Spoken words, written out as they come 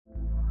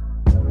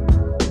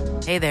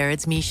Hey there,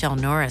 it's Michelle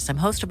Norris. I'm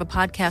host of a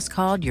podcast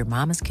called Your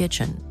Mama's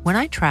Kitchen. When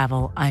I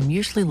travel, I'm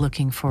usually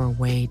looking for a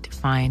way to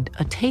find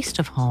a taste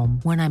of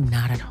home when I'm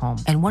not at home.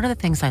 And one of the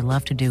things I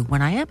love to do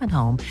when I am at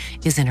home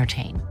is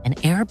entertain. And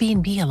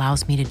Airbnb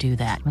allows me to do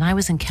that. When I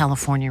was in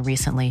California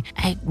recently,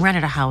 I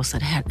rented a house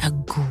that had a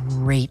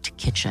great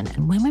kitchen.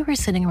 And when we were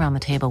sitting around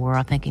the table, we were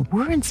all thinking,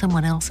 we're in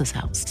someone else's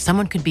house.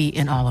 Someone could be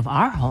in all of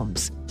our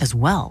homes as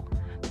well.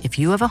 If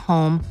you have a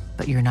home,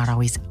 but you're not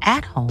always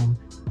at home,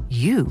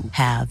 you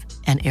have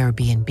an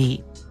Airbnb.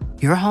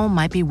 Your home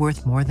might be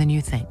worth more than you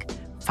think.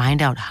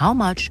 Find out how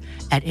much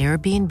at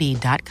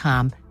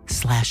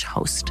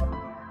airbnb.com/host.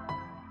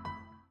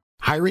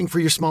 Hiring for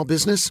your small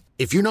business?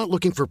 If you're not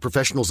looking for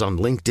professionals on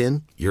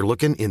LinkedIn, you're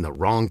looking in the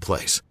wrong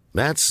place.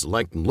 That's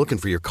like looking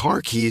for your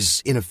car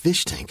keys in a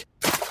fish tank.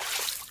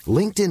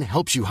 LinkedIn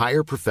helps you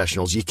hire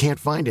professionals you can't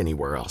find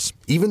anywhere else,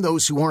 even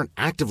those who aren't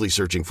actively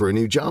searching for a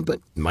new job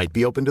but might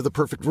be open to the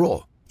perfect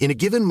role. In a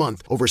given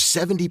month, over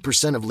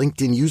 70% of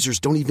LinkedIn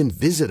users don't even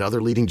visit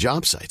other leading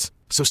job sites.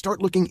 So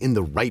start looking in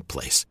the right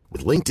place.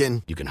 With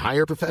LinkedIn, you can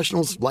hire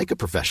professionals like a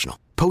professional.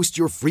 Post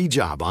your free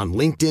job on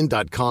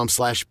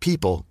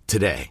linkedin.com/people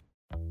today.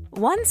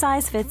 One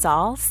size fits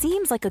all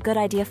seems like a good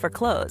idea for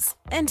clothes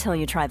until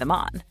you try them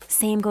on.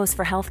 Same goes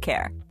for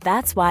healthcare.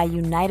 That's why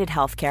United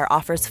Healthcare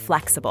offers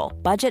flexible,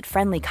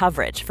 budget-friendly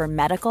coverage for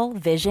medical,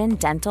 vision,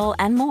 dental,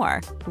 and more.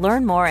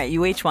 Learn more at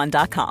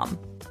uh1.com.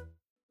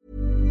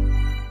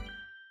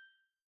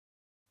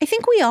 I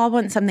think we all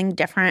want something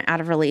different out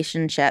of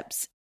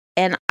relationships.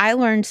 And I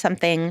learned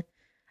something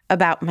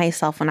about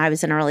myself when I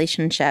was in a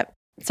relationship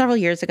several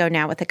years ago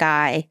now with a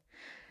guy.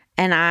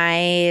 And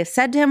I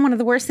said to him one of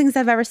the worst things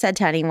I've ever said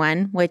to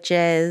anyone, which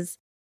is,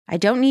 I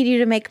don't need you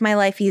to make my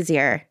life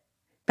easier,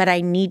 but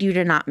I need you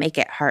to not make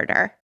it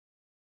harder.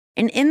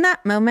 And in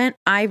that moment,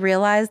 I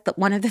realized that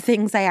one of the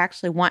things I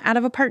actually want out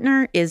of a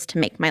partner is to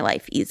make my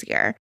life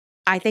easier.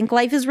 I think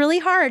life is really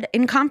hard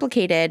and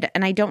complicated,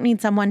 and I don't need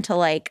someone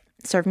to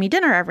serve me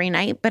dinner every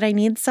night, but I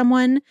need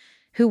someone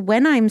who,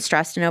 when I'm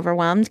stressed and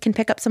overwhelmed, can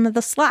pick up some of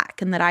the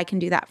slack and that I can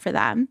do that for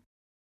them.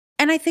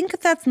 And I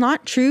think that's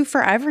not true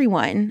for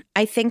everyone.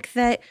 I think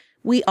that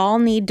we all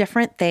need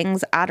different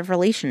things out of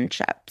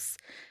relationships.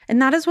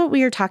 And that is what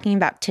we are talking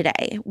about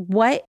today.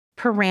 What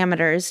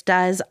parameters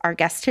does our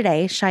guest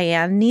today,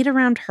 Cheyenne, need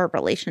around her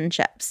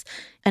relationships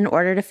in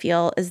order to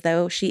feel as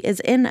though she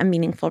is in a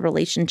meaningful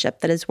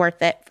relationship that is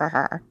worth it for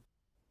her?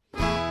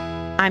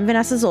 I'm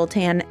Vanessa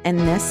Zoltan, and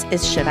this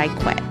is Should I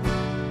Quit?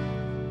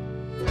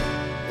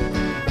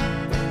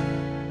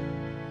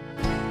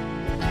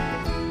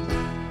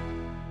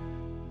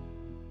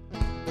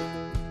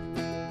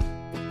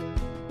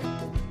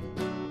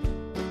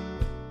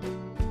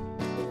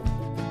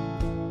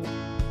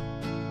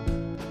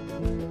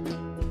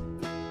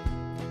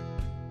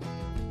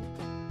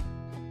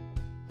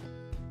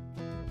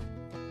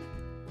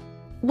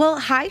 Well,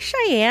 hi,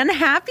 Cheyenne.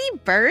 Happy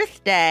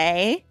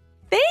birthday.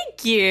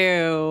 Thank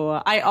you.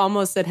 I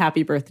almost said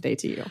happy birthday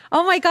to you.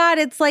 Oh my God.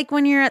 It's like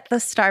when you're at the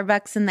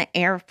Starbucks in the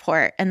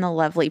airport and the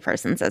lovely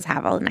person says,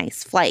 have a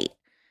nice flight.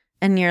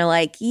 And you're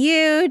like,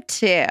 you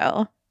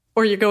too.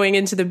 Or you're going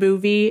into the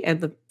movie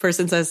and the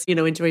person says,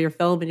 enjoy your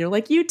film. And you're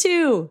like, you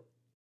too.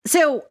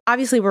 So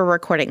obviously we're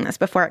recording this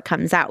before it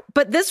comes out.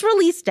 But this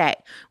release day,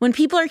 when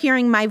people are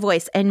hearing my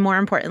voice, and more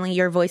importantly,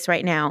 your voice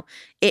right now,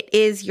 it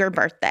is your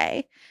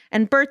birthday.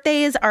 And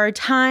birthdays are a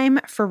time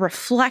for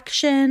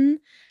reflection.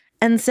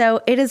 And so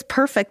it is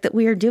perfect that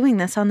we are doing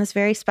this on this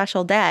very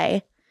special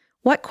day.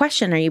 What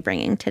question are you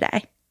bringing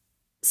today?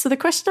 So the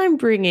question I'm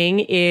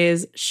bringing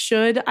is,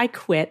 should I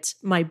quit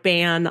my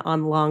ban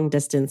on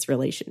long-distance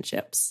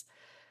relationships?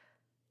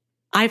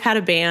 I've had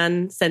a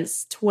ban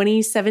since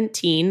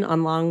 2017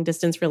 on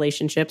long-distance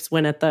relationships,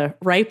 when at the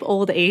ripe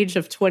old age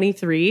of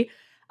 23,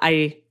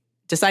 I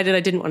decided I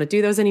didn't want to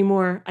do those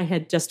anymore. I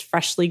had just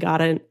freshly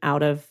gotten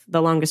out of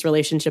the longest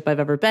relationship I've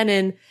ever been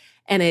in,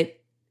 and it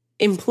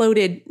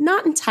imploded,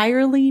 not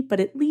entirely, but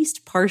at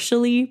least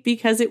partially,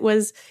 because it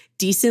was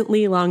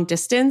decently long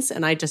distance.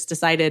 And I just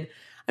decided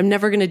I'm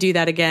never going to do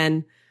that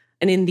again.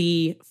 And in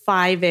the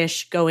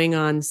 5-ish going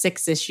on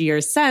 6-ish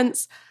years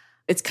since,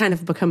 it's kind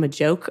of become a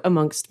joke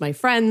amongst my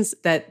friends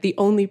that the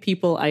only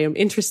people I am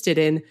interested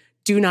in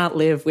do not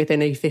live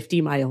within a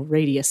 50-mile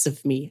radius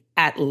of me,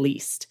 at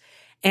least.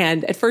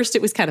 And at first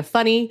it was kind of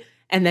funny.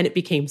 And then it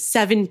became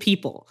 7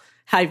 people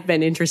I've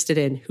been interested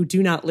in who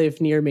do not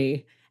live near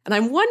me. And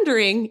I'm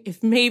wondering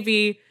if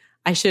maybe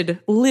I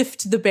should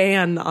lift the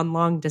ban on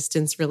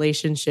long-distance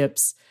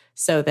relationships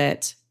so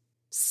that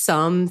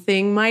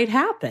something might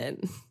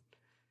happen.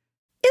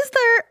 Is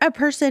there a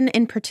person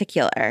in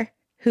particular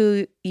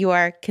who you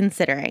are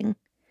considering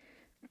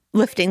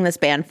lifting this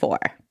ban for?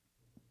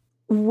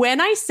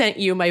 When I sent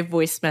you my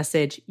voice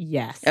message,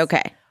 yes.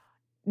 Okay.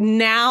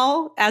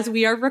 Now, as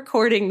we are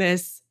recording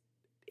this,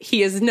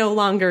 he is no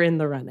longer in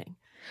the running.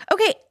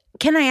 Okay.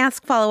 Can I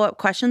ask follow-up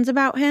questions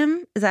about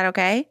him? Is that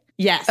okay?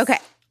 Yes. Okay.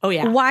 Oh,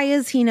 yeah. Why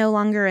is he no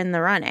longer in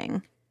the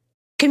running?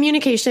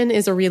 Communication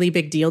is a really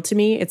big deal to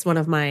me. It's one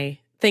of my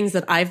things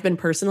that I've been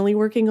personally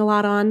working a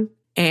lot on.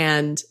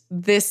 And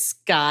this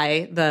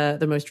guy,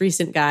 the most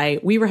recent guy,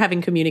 we were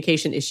having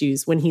communication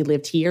issues when he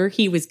lived here.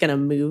 He was going to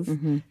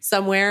move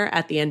somewhere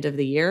at the end of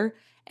the year.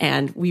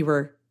 And we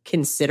were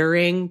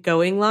considering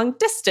going long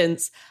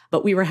distance,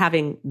 but we were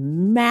having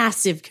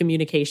massive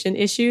communication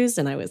issues.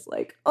 And I was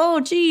like, oh,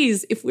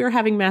 geez, if we're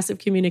having massive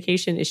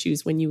communication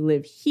issues when you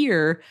live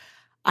here,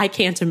 I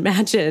can't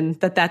imagine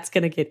that that's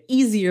going to get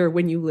easier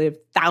when you live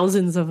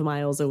thousands of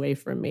miles away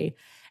from me.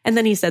 And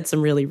then he said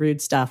some really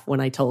rude stuff when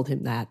I told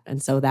him that.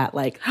 And so that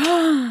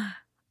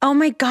oh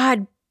my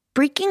God,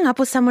 breaking up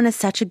with someone is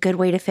such a good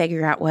way to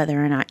figure out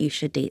whether or not you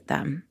should date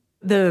them.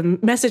 The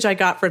message I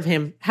got from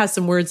him has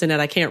some words in it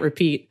I can't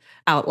repeat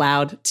out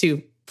loud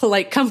to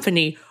polite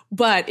company,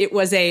 but it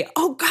was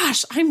oh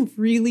gosh, I'm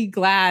really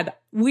glad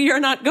we are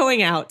not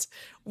going out.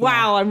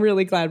 Wow, I'm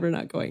really glad we're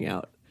not going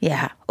out.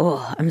 Yeah.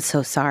 Oh, I'm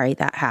so sorry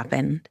that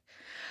happened.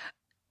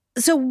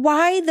 So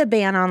why the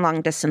ban on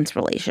long distance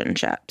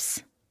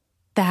relationships?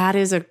 That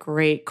is a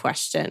great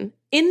question.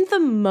 In the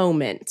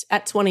moment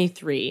at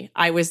 23,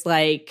 I was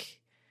like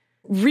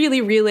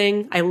really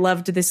reeling. I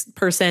loved this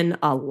person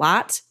a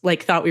lot,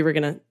 like thought we were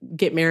going to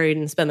get married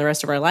and spend the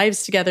rest of our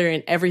lives together,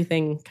 and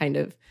everything kind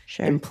of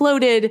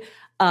imploded.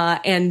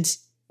 And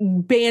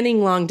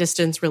banning long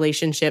distance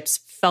relationships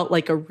felt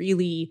like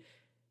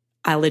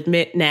I'll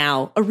admit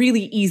now, a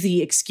really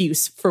easy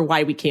excuse for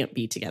why we can't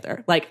be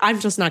together. Like, I'm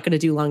just not going to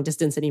do long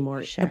distance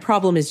anymore. The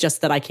problem is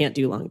just that I can't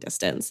do long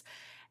distance.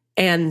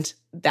 And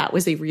that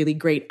was a really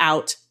great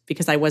out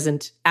because I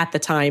wasn't at the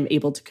time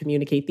able to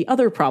communicate the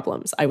other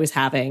problems I was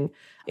having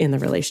in the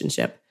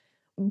relationship.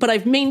 But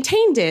I've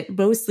maintained it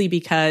mostly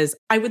because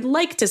I would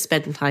like to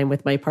spend time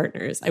with my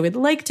partners. I would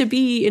like to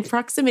be in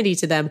proximity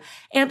to them.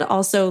 And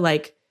also,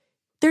 like,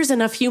 there's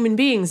enough human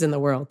beings in the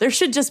world. There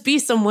should just be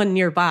someone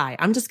nearby.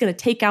 I'm just going to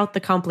take out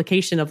the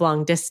complication of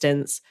long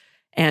distance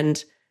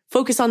and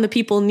focus on the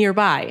people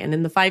nearby. And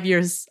in the 5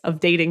 years of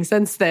dating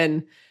since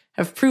then,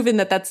 have proven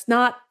that that's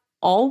not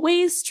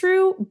always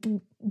true,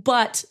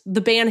 but the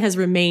ban has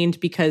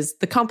remained because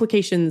the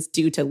complications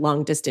due to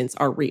long distance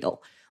are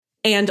real.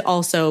 And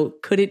also,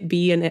 could it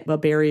be a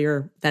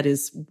barrier that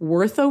is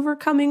worth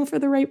overcoming for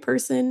the right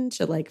person?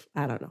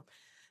 I don't know.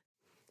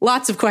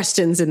 Lots of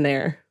questions in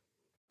there.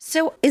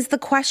 So is the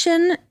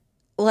question,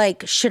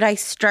 like, should I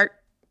start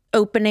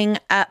opening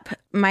up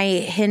my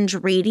Hinge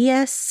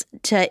radius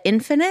to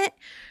infinite?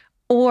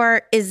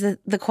 Or is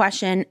the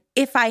question,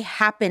 if I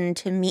happen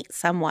to meet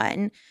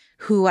someone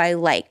who I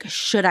like,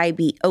 should I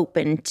be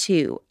open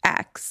to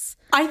X?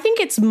 I think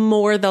it's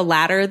more the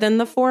latter than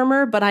the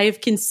former, but I have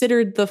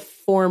considered the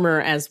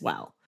former as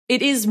well.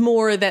 It is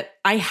more that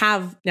I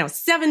have now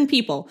 7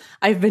 people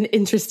I've been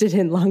interested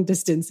in long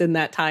distance in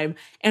that time.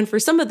 And for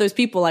some of those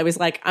people, I was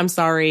like, I'm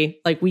sorry,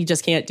 like, we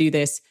just can't do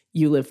this.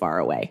 You live far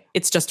away.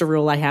 It's just a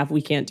rule I have.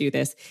 We can't do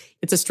this.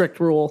 It's a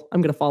strict rule.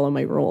 I'm going to follow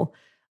my rule.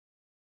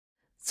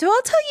 So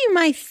I'll tell you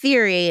my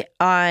theory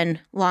on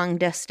long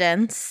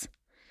distance.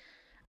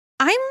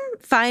 I'm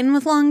fine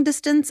with long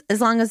distance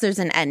as long as there's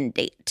an end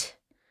date.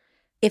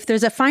 If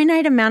there's a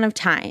finite amount of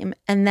time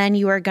and then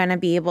you are going to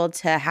be able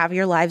to have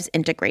your lives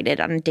integrated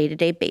on a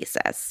day-to-day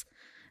basis,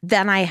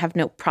 then I have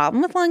no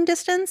problem with long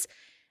distance.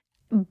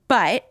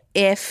 But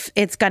if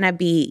it's going to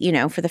be,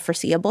 for the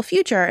foreseeable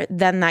future,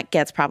 then that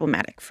gets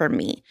problematic for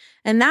me.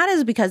 And that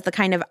is because the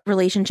kind of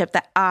relationship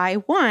that I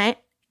want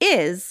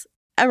is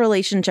a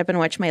relationship in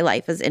which my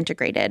life is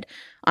integrated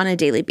on a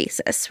daily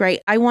basis, right?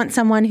 I want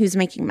someone who's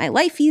making my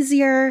life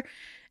easier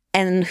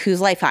and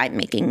whose life I'm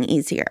making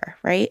easier,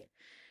 right?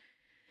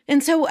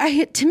 And so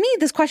to me,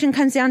 this question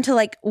comes down to,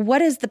 like,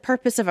 what is the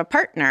purpose of a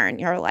partner in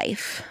your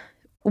life?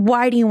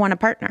 Why do you want a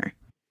partner?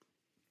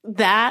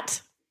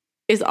 That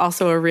is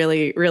also a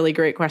really, really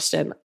great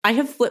question. I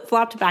have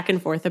flip-flopped back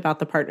and forth about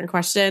the partner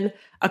question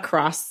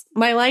across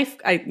my life.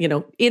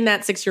 In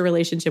that 6-year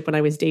relationship when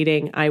I was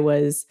dating, I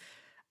was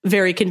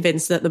very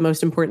convinced that the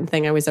most important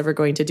thing I was ever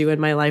going to do in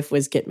my life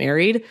was get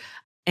married.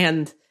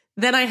 And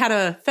then I had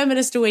a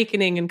feminist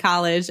awakening in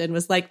college and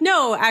was like,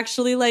 no,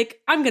 actually, like,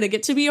 I'm going to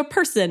get to be a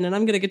person and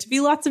I'm going to get to be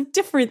lots of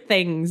different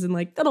things. And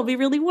like, that'll be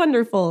really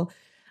wonderful.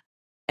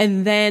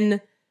 And then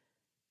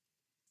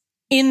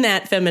in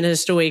that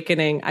feminist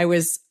awakening,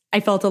 I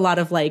felt a lot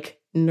of like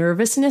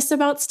nervousness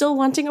about still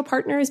wanting a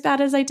partner as bad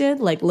as I did,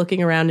 like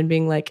looking around and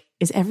being like,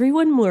 is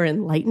everyone more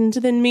enlightened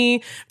than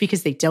me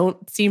because they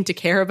don't seem to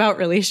care about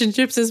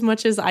relationships as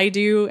much as I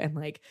do? And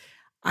like,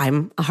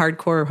 I'm a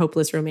hardcore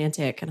hopeless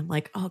romantic. And I'm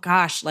like, oh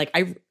gosh, like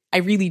I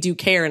really do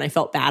care. And I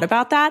felt bad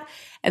about that.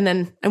 And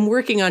then I'm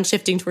working on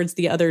shifting towards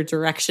the other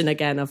direction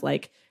again of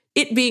like,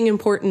 it being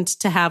important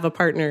to have a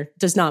partner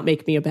does not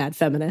make me a bad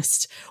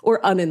feminist or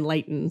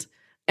unenlightened.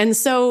 And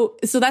so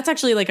that's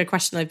actually like a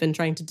question I've been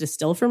trying to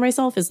distill for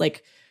myself is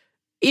like,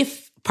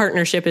 if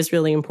partnership is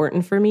really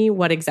important for me,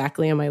 what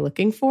exactly am I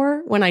looking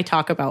for when I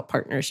talk about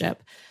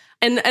partnership?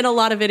 And a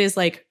lot of it is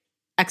like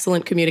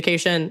excellent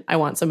communication. I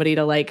want somebody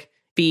to like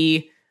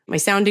be my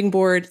sounding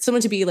board,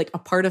 someone to be like a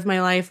part of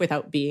my life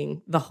without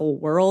being the whole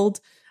world,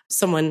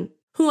 someone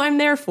who I'm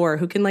there for,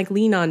 who can like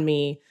lean on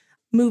me,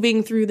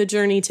 moving through the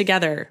journey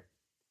together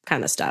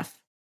kind of stuff.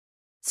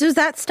 So is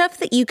that stuff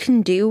that you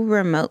can do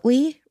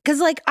remotely? Because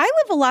like I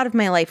live a lot of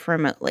my life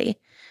remotely.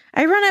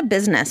 I run a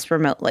business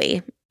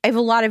remotely. I have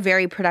a lot of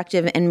very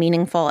productive and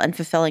meaningful and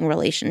fulfilling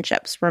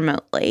relationships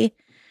remotely.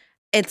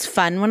 It's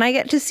fun when I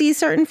get to see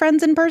certain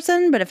friends in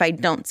person, but if I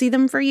don't see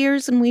them for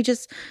years and we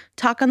just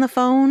talk on the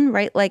phone,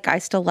 right? Like I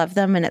still love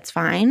them and it's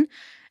fine.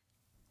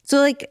 So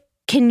like,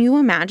 can you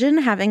imagine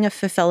having a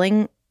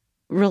fulfilling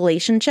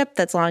relationship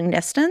that's long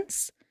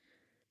distance?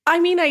 I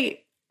mean,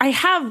 I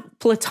have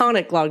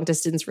platonic long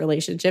distance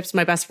relationships.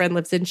 My best friend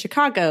lives in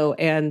Chicago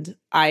and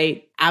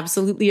I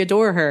absolutely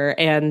adore her.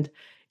 And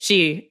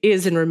she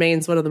is and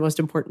remains one of the most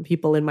important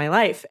people in my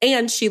life.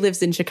 And she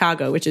lives in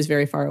Chicago, which is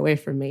very far away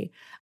from me.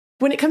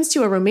 When it comes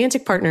to a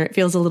romantic partner, it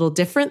feels a little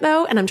different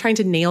though. And I'm trying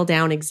to nail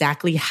down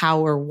exactly how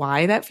or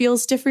why that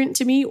feels different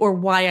to me or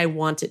why I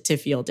want it to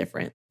feel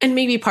different. And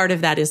maybe part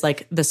of that is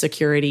like the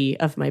security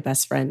of my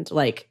best friend.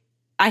 Like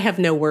I have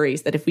no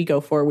worries that if we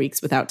go 4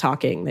 weeks without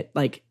talking, that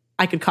like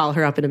I could call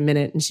her up in a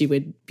minute and she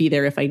would be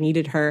there if I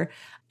needed her.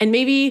 And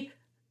maybe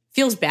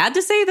feels bad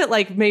to say that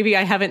like maybe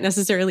I haven't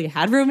necessarily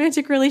had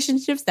romantic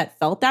relationships that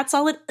felt that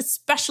solid,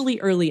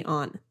 especially early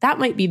on. That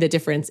might be the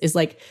difference is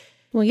like,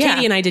 well, yeah.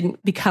 Katie and I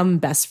didn't become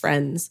best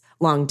friends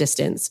long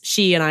distance.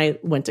 She and I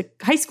went to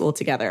high school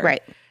together.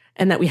 Right.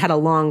 And that we had a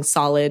long,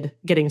 solid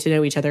getting to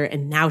know each other.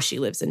 And now she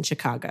lives in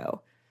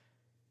Chicago.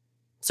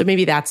 So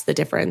maybe that's the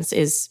difference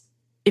is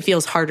it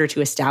feels harder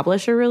to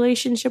establish a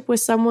relationship with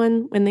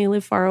someone when they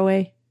live far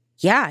away.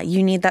 Yeah,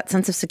 you need that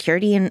sense of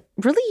security and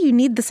really you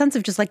need the sense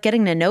of just like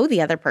getting to know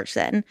the other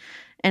person.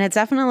 And it's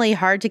definitely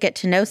hard to get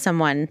to know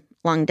someone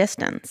long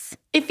distance.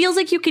 It feels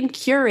like you can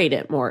curate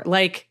it more.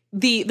 Like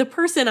the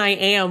person I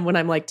am when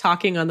I'm like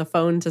talking on the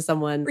phone to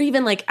someone, or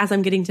even like as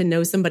I'm getting to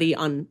know somebody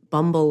on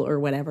Bumble or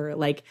whatever,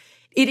 like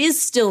it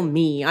is still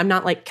me. I'm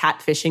not like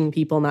catfishing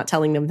people, not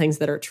telling them things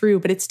that are true,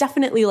 but it's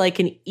definitely like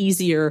an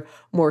easier,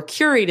 more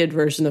curated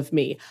version of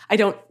me. I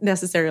don't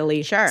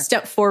necessarily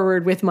step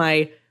forward with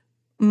my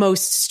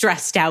most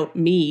stressed out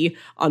me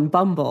on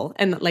Bumble.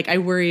 And like, I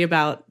worry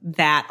about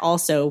that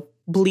also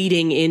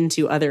bleeding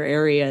into other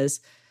areas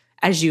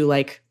as you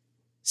like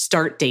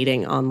start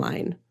dating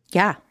online.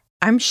 Yeah.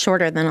 I'm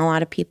shorter than a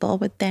lot of people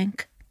would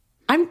think.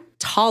 I'm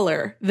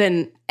taller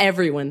than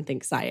everyone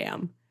thinks I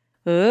am.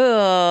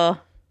 Ooh.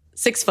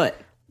 6 foot.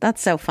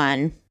 That's so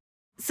fun.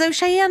 So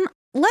Cheyenne,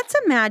 let's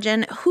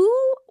imagine who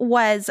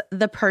was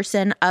the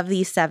person of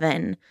these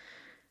 7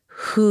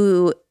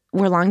 who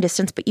were long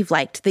distance, but you've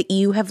liked, that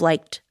you have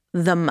liked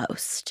the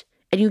most.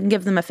 And you can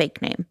give them a fake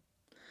name.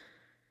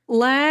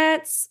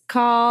 Let's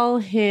call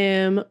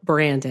him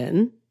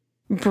Brandon.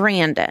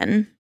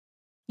 Brandon.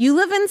 You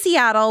live in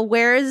Seattle.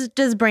 Where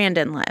does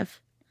Brandon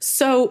live?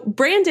 So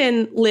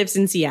Brandon lives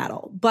in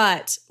Seattle,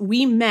 but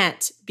we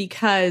met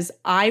because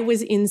I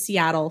was in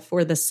Seattle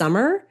for the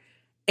summer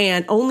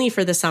and only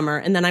for the summer.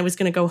 And then I was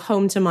going to go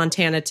home to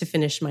Montana to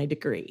finish my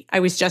degree. I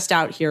was just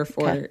out here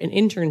for an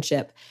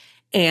internship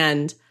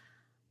and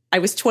I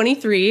was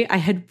 23. I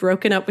had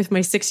broken up with my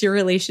 6-year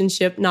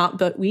relationship not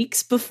but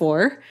weeks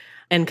before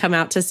and come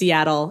out to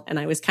Seattle. And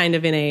I was kind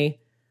of in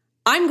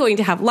I'm going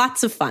to have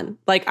lots of fun.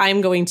 Like I'm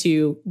going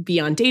to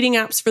be on dating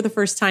apps for the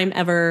first time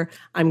ever.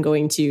 I'm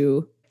going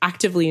to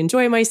actively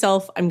enjoy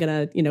myself. I'm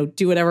going to,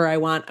 do whatever I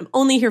want. I'm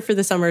only here for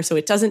the summer, so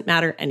it doesn't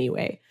matter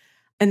anyway.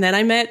 And then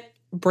I met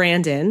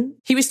Brandon.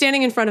 He was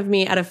standing in front of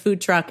me at a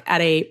food truck at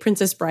a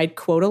Princess Bride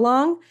quote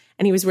along,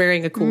 and he was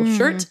wearing a cool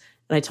shirt.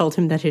 And I told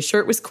him that his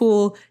shirt was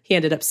cool. He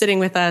ended up sitting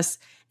with us.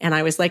 And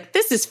I was like,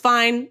 this is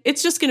fine.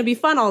 It's just going to be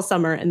fun all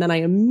summer. And then I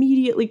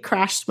immediately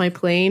crashed my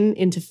plane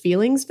into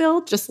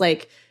Feelingsville, just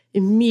like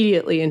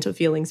immediately into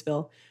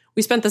Feelingsville.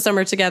 We spent the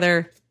summer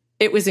together.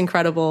 It was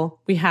incredible.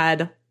 We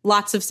had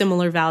lots of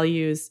similar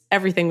values.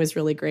 Everything was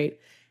really great.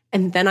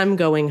 And then I'm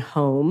going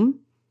home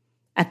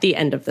at the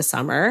end of the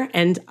summer.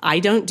 And I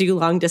don't do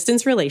long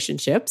distance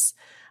relationships.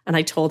 And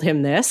I told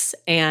him this.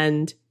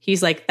 And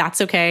he's like,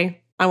 that's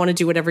okay. I want to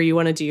do whatever you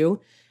want to do.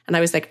 And I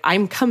was like,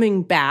 I'm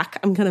coming back.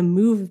 I'm going to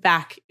move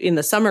back in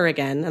the summer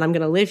again, and I'm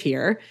going to live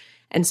here.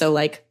 And so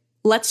like,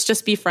 let's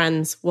just be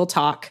friends. We'll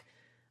talk.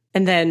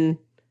 And then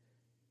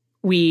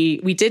we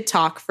did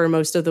talk for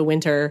most of the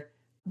winter,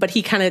 but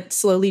he kind of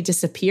slowly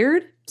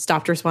disappeared,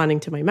 stopped responding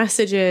to my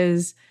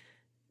messages,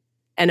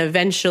 and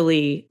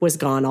eventually was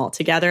gone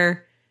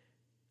altogether.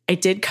 I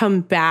did come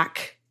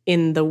back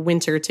in the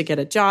winter to get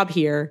a job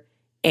here,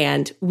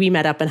 and we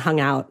met up and hung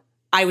out.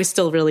 I was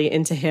still really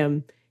into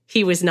him.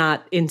 He was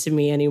not into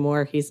me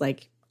anymore. He's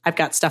like, I've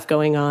got stuff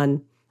going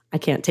on. I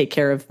can't take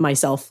care of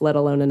myself, let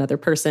alone another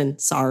person.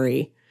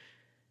 Sorry.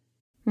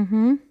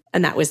 And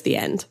that was the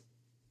end.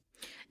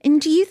 And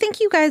do you think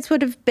you guys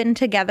would have been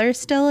together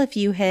still if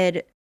you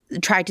had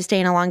tried to stay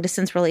in a long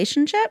distance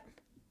relationship?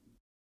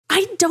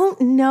 I don't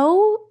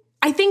know.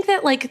 I think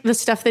that like the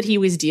stuff that he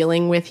was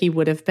dealing with, he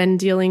would have been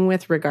dealing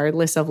with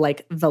regardless of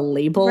like the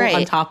label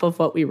on top of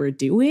what we were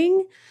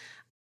doing.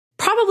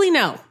 Probably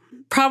no.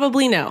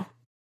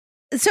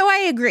 So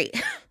I agree.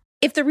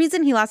 If the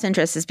reason he lost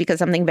interest is because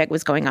something big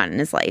was going on in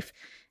his life,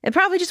 it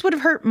probably just would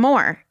have hurt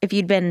more if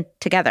you'd been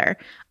together.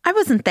 I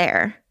wasn't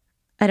there.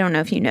 I don't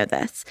know if you know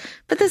this,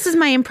 but this is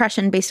my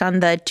impression based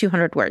on the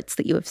 200 words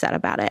that you have said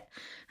about it.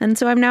 And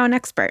so I'm now an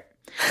expert.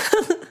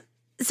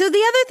 So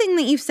the other thing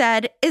that you've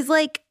said is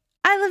like,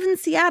 I live in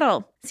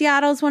Seattle.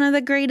 Seattle's one of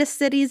the greatest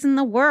cities in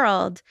the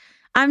world.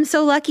 I'm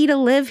so lucky to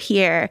live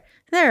here.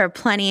 There are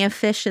plenty of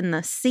fish in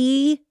the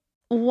sea.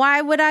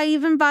 Why would I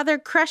even bother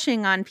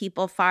crushing on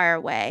people far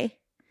away?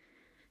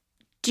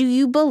 Do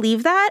you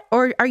believe that?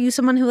 Or are you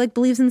someone who like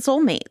believes in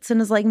soulmates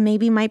and is like,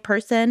 maybe my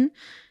person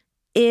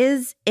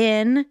is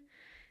in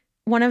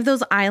one of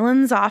those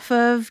islands off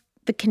of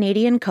the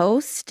Canadian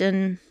coast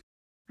and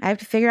I have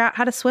to figure out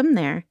how to swim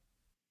there?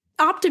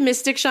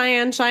 Optimistic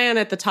Cheyenne. Cheyenne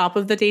at the top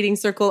of the dating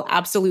circle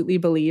absolutely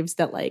believes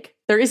that like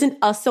there isn't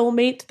a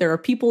soulmate. There are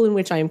people in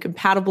which I am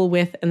compatible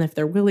with. And if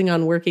they're willing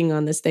on working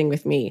on this thing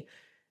with me,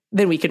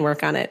 then we can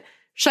work on it.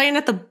 Cheyenne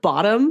at the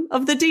bottom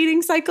of the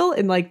dating cycle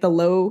in like the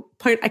low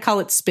point, I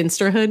call it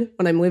spinsterhood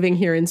when I'm living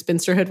here in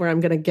spinsterhood where I'm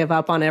going to give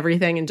up on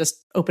everything and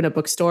just open a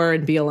bookstore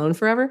and be alone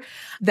forever.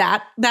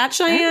 That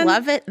Cheyenne. I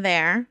love it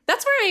there.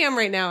 That's where I am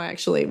right now,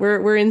 actually.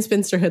 We're in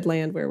spinsterhood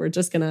land where we're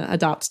just going to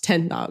adopt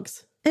 10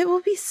 dogs. It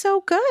will be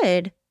so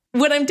good.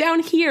 When I'm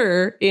down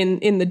here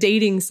in the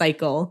dating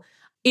cycle,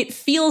 it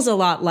feels a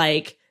lot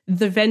like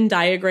the Venn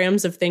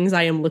diagrams of things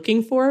I am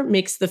looking for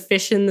makes the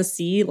fish in the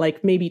sea,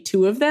 like maybe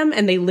 2 of them,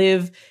 and they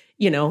live,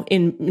 you know,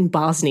 in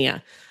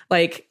Bosnia.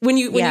 Like when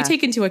you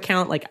take into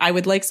account, like I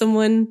would like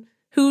someone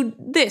who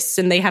this,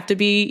 and they have to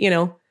be, you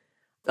know,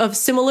 of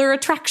similar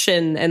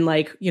attraction, and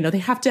like, you know, they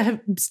have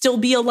to still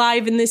be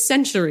alive in this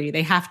century.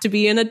 They have to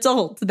be an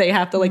adult. They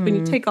have to like, when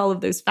you take all of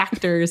those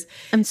factors.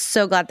 I'm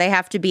so glad they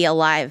have to be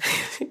alive.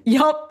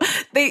 Yup.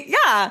 They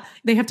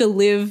have to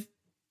live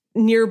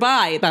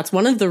nearby. That's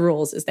one of the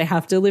rules is they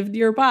have to live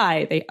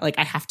nearby.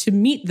 I have to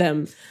meet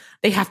them.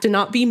 They have to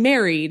not be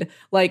married.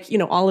 Like, you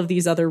know, all of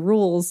these other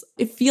rules.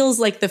 It feels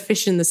like the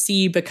fish in the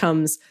sea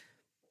becomes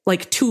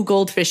like 2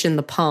 goldfish in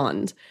the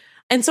pond.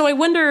 And so I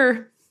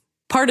wonder,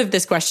 part of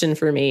this question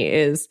for me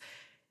is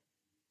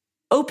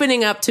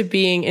opening up to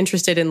being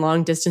interested in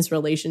long distance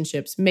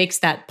relationships makes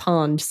that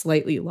pond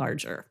slightly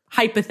larger,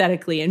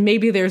 hypothetically. And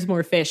maybe there's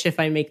more fish if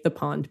I make the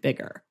pond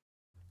bigger.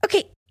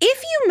 Okay,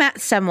 if you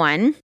met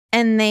someone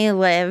and they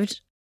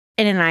lived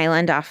in an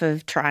island off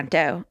of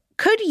Toronto,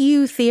 could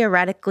you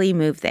theoretically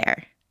move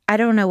there? I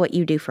don't know what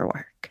you do for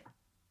work.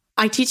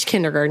 I teach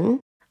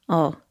kindergarten.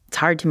 Oh, it's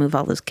hard to move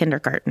all those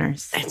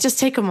kindergartners. Just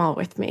take them all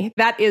with me.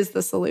 That is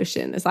the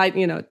solution.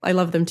 I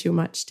love them too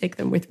much. Take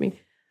them with me.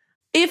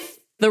 If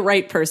the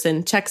right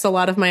person checks a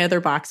lot of my other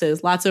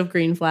boxes, lots of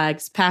green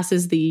flags,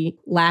 passes the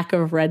lack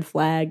of red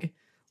flag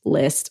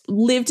list,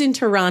 lived in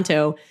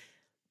Toronto,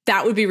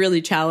 that would be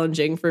really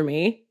challenging for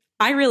me.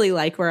 I really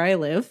like where I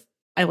live.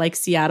 I like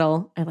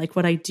Seattle. I like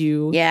what I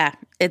do. Yeah,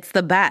 it's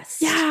the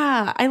best.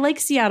 Yeah, I like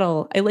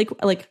Seattle.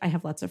 I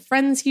have lots of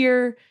friends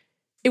here.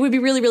 It would be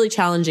really, really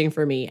challenging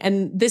for me.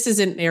 And this is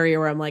an area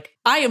where I'm like,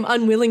 I am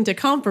unwilling to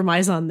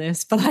compromise on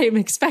this, but I am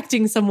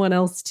expecting someone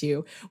else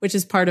to, which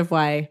is part of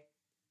why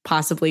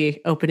possibly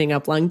opening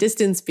up long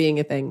distance being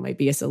a thing might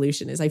be a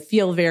solution. Is I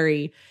feel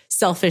very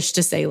selfish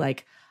to say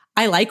like,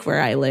 I like where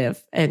I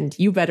live and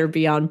you better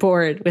be on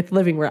board with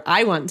living where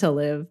I want to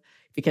live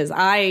because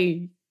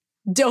I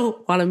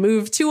don't want to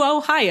move to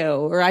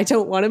Ohio, or I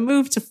don't want to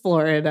move to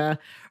Florida,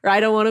 or I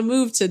don't want to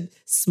move to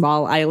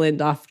small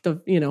island off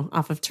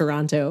of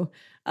Toronto.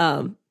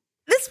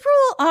 This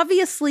rule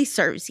obviously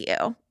serves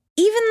you.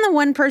 Even the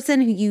one person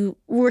who you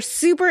were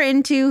super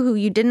into, who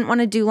you didn't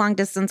want to do long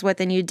distance with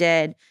and you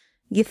did,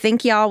 you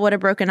think y'all would have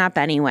broken up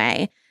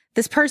anyway.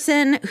 This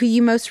person who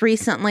you most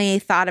recently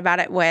thought about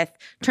it with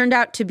turned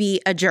out to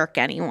be a jerk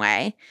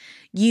anyway.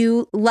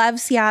 You love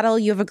Seattle.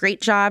 You have a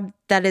great job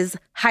that is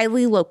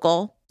highly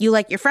local. You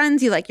like your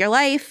friends. You like your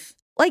life.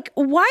 Like,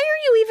 why are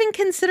you even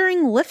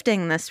considering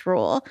lifting this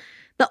rule?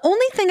 The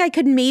only thing I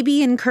could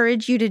maybe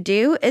encourage you to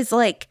do is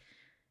like,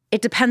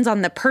 it depends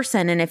on the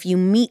person. And if you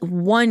meet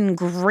one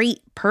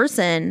great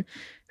person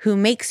who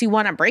makes you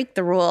want to break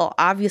the rule,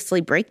 obviously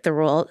break the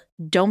rule.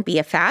 Don't be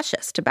a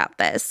fascist about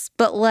this.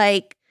 But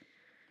like,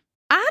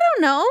 I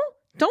don't know.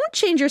 Don't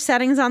change your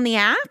settings on the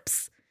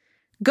apps.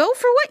 Go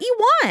for what you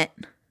want.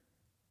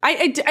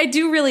 I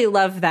do really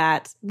love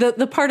that.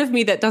 The part of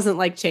me that doesn't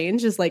like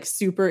change is like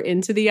super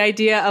into the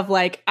idea of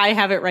like, I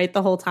have it right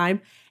the whole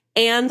time.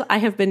 And I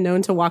have been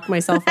known to walk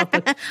myself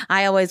up.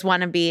 I always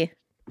want to be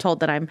told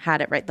that I'm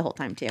had it right the whole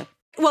time too.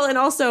 Well, and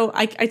also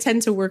I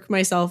tend to work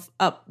myself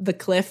up the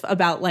cliff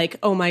about like,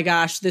 oh my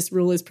gosh, this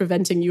rule is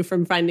preventing you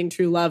from finding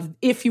true love.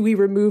 If we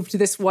removed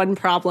this one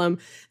problem,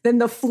 then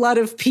the flood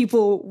of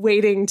people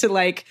waiting to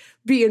like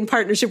be in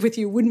partnership with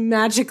you would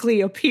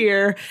magically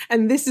appear.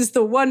 And this is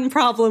the one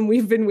problem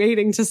we've been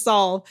waiting to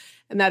solve.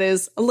 And that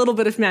is a little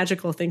bit of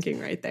magical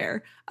thinking right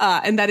there.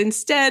 And that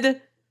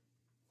instead,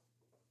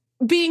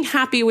 being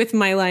happy with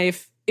my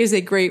life is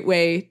a great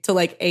way to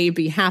like, A,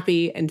 be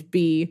happy, and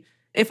B,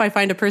 if I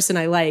find a person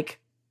I like,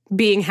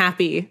 being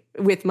happy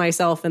with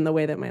myself and the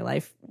way that my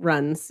life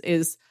runs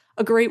is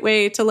a great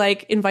way to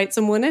like invite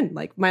someone in.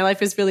 Like, my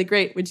life is really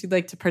great. Would you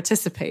like to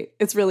participate?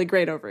 It's really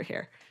great over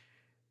here.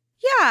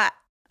 Yeah.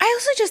 I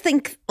also just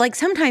think like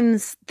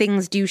sometimes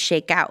things do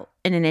shake out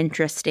in an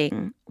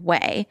interesting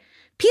way.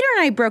 Peter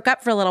and I broke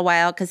up for a little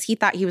while because he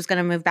thought he was going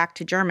to move back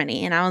to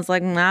Germany. And I was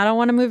like, I don't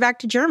want to move back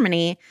to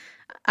Germany.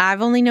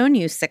 I've only known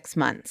you 6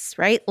 months,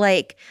 right?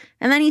 Like,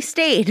 and then he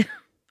stayed.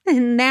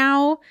 And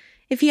now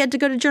if he had to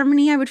go to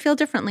Germany, I would feel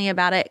differently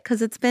about it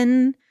because it's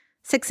been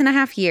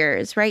 6.5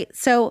 years, right?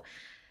 So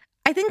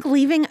I think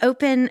leaving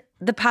open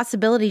the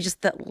possibility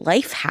just that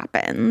life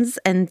happens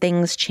and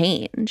things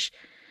change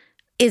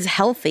is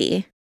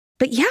healthy.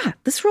 But yeah,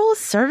 this role is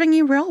serving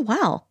you real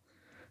well.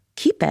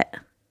 Keep it.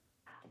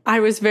 I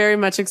was very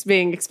much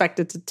being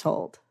expected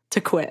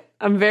to quit.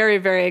 I'm very,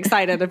 very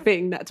excited of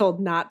being told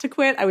not to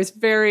quit. I was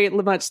very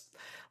much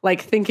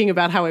like thinking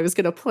about how I was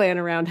going to plan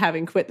around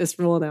having quit this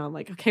role. Now I'm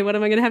like, okay, what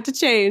am I going to have to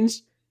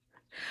change?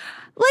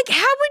 Like,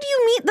 how would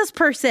you meet this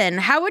person?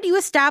 How would you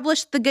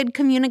establish the good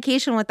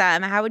communication with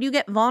them? How would you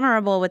get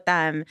vulnerable with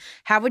them?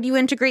 How would you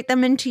integrate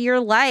them into your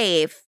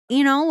life?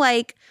 You know,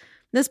 like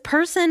this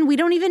person, we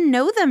don't even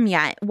know them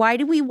yet. Why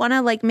do we want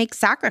to like make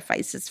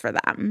sacrifices for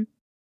them?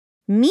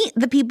 Meet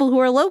the people who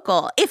are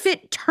local. If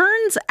it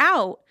turns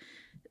out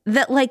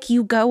that like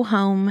you go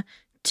home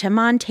to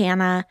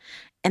Montana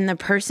and the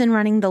person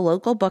running the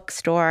local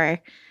bookstore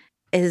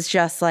is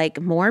just like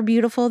more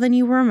beautiful than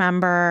you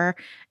remember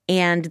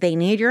and they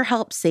need your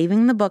help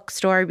saving the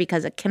bookstore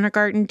because a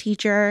kindergarten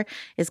teacher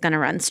is going to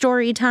run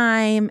story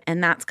time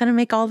and that's going to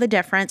make all the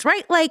difference,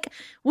 right? Like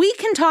we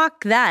can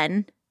talk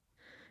then,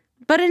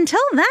 but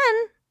until then,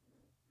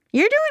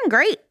 you're doing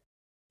great.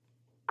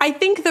 I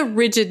think the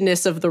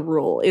rigidness of the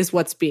rule is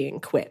what's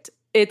being quit.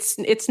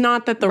 It's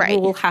not that the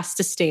rule has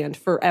to stand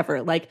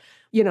forever. Like,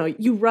 you know,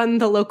 you run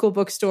the local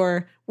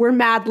bookstore, we're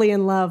madly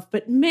in love,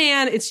 but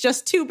man, it's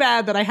just too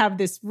bad that I have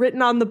this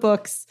written on the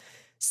books.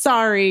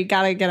 Sorry,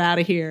 gotta get out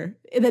of here.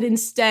 That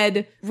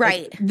instead,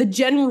 like, the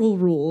general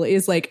rule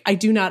is like, I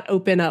do not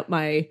open up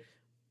my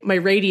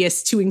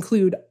radius to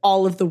include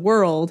all of the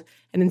world.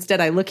 And instead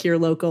I look here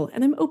local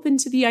and I'm open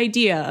to the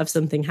idea of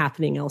something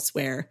happening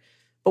elsewhere.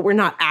 But we're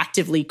not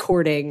actively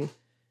courting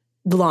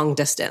long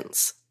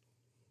distance.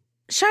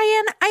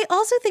 Cheyenne, I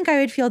also think I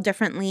would feel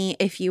differently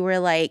if you were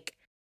like,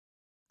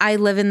 I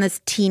live in this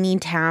teeny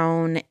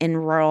town in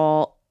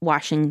rural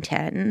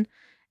Washington,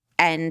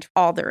 and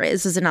all there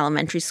is an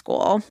elementary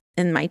school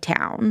in my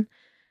town.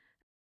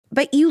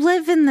 But you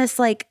live in this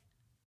like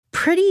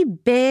pretty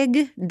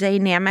big,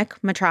 dynamic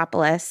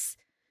metropolis.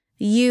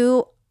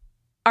 You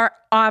are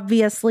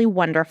obviously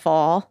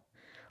wonderful.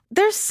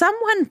 There's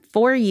someone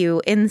for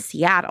you in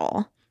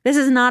Seattle. This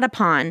is not a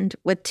pond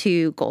with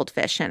 2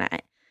 goldfish in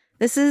it.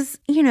 This is,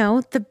 you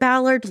know, the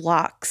Ballard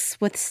Locks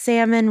with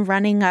salmon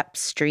running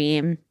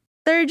upstream.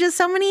 There are just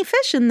so many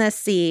fish in this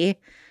sea.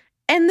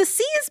 And the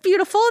sea is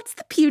beautiful. It's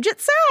the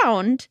Puget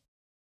Sound.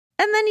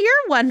 And then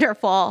you're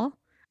wonderful.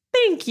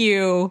 Thank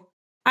you.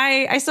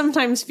 I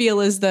sometimes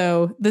feel as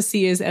though the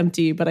sea is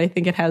empty, but I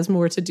think it has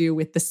more to do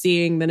with the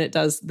seeing than it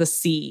does the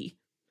sea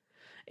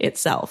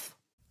itself.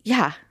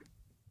 Yeah.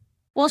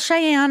 Well,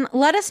 Cheyenne,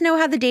 let us know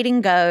how the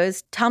dating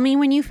goes. Tell me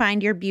when you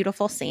find your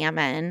beautiful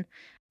salmon.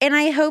 And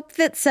I hope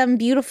that some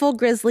beautiful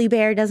grizzly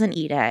bear doesn't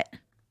eat it.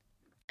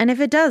 And if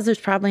it does,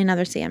 there's probably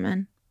another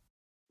salmon.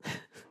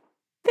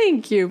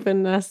 Thank you,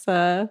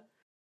 Vanessa.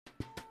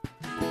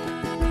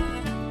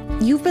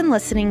 You've been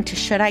listening to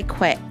Should I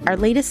Quit, our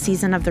latest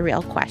season of The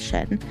Real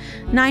Question.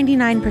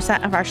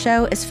 99% of our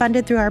show is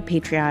funded through our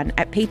Patreon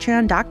at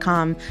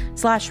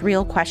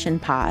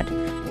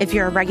patreon.com/realquestionpod. If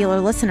you're a regular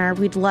listener,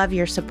 we'd love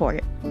your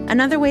support.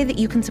 Another way that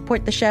you can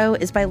support the show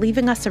is by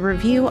leaving us a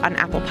review on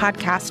Apple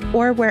Podcasts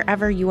or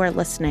wherever you are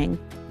listening.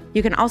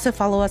 You can also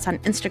follow us on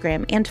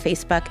Instagram and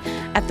Facebook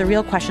at The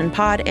Real Question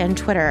Pod and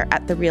Twitter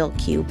at The Real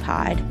Q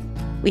Pod.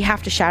 We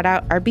have to shout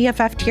out our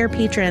BFF tier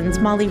patrons,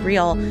 Molly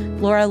Reel,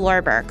 Laura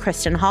Lorber,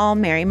 Kristen Hall,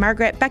 Mary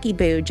Margaret, Becky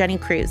Boo, Jenny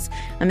Cruz,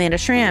 Amanda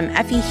Schramm,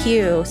 Effie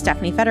Hugh,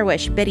 Stephanie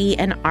Fetterwish, Biddy,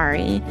 and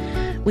Ari.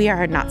 We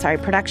are Not Sorry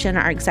Production.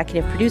 Our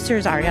executive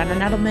producers, Ariana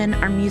Nettleman.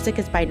 Our music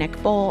is by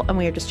Nick Bowl, and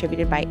we are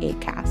distributed by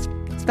Acast.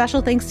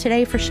 Special thanks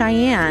today for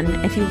Cheyenne.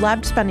 If you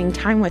loved spending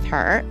time with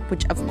her,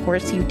 which of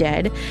course you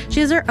did, she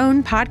has her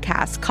own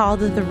podcast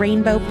called The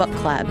Rainbow Book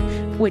Club,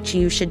 which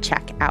you should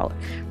check out.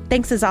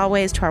 Thanks as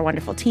always to our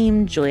wonderful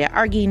team, Julia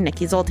Argy,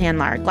 Nikki Zoltan,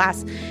 Lara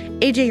Glass,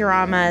 AJ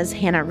Uramas,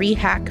 Hannah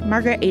Rehak,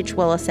 Margaret H.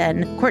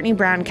 Willison, Courtney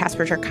Brown,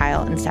 Casper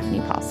Kyle, and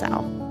Stephanie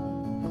Paulsell.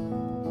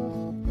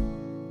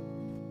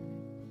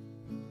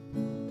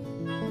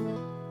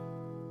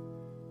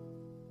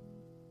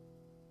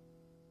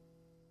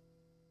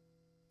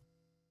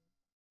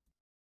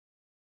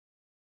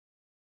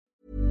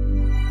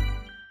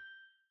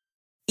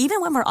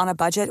 Even when we're on a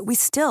budget, we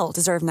still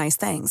deserve nice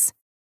things.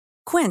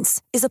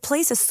 Quince is a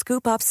place to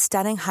scoop up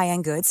stunning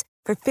high-end goods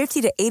for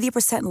 50 to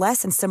 80%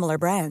 less than similar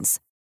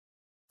brands.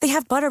 They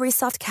have buttery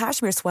soft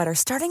cashmere sweaters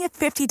starting at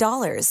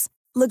 $50,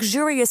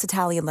 luxurious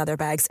Italian leather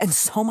bags, and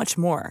so much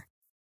more.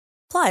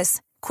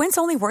 Plus, Quince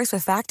only works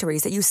with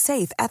factories that use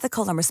safe,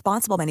 ethical, and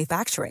responsible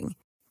manufacturing.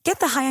 Get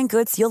the high-end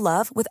goods you'll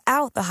love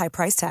without the high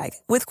price tag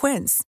with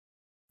Quince.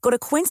 Go to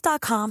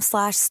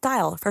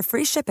quince.com/style for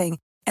free shipping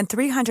and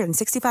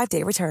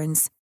 365-day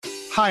returns.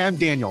 Hi, I'm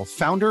Daniel,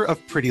 founder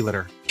of Pretty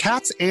Litter.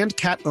 Cats and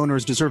cat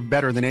owners deserve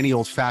better than any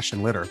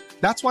old-fashioned litter.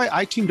 That's why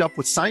I teamed up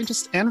with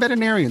scientists and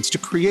veterinarians to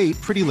create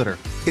Pretty Litter.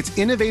 Its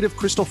innovative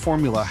crystal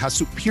formula has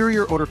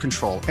superior odor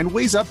control and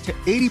weighs up to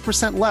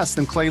 80% less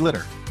than clay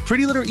litter.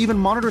 Pretty Litter even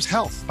monitors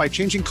health by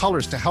changing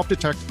colors to help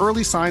detect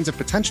early signs of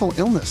potential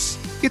illness.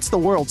 It's the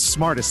world's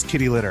smartest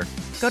kitty litter.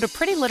 Go to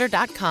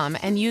prettylitter.com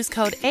and use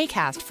code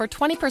ACAST for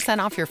 20%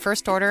 off your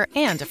first order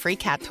and a free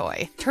cat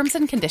toy. Terms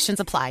and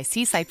conditions apply.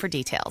 See site for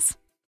details.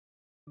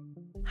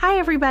 Hi,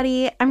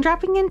 everybody. I'm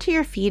dropping into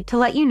your feed to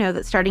let you know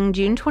that starting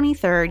June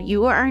 23rd,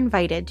 you are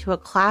invited to a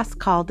class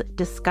called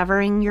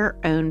Discovering Your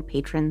Own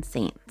Patron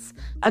Saints,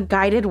 a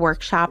guided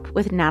workshop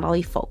with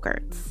Natalie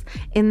Folkerts.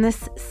 In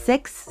this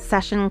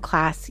 6-session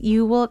class,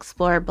 you will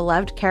explore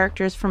beloved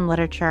characters from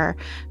literature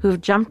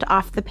who've jumped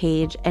off the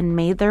page and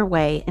made their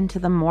way into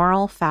the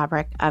moral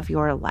fabric of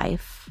your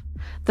life.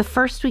 The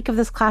first week of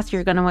this class,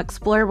 you're going to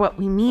explore what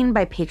we mean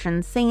by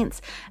patron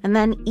saints, and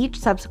then each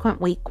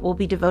subsequent week will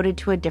be devoted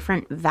to a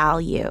different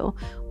value: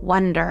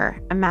 wonder,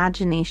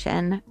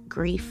 imagination,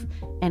 grief,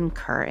 and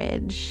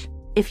courage.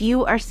 If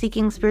you are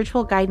seeking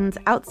spiritual guidance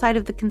outside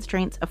of the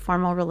constraints of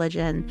formal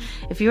religion,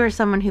 if you are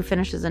someone who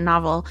finishes a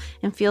novel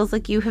and feels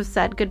like you have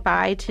said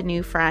goodbye to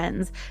new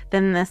friends,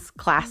 then this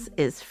class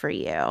is for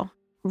you.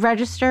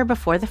 Register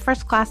before the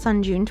first class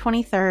on June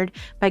 23rd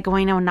by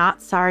going to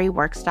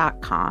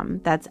notsorryworks.com.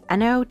 That's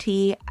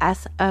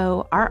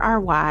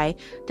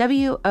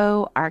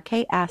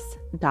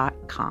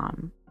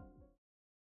NOTSORRYWORKS.com.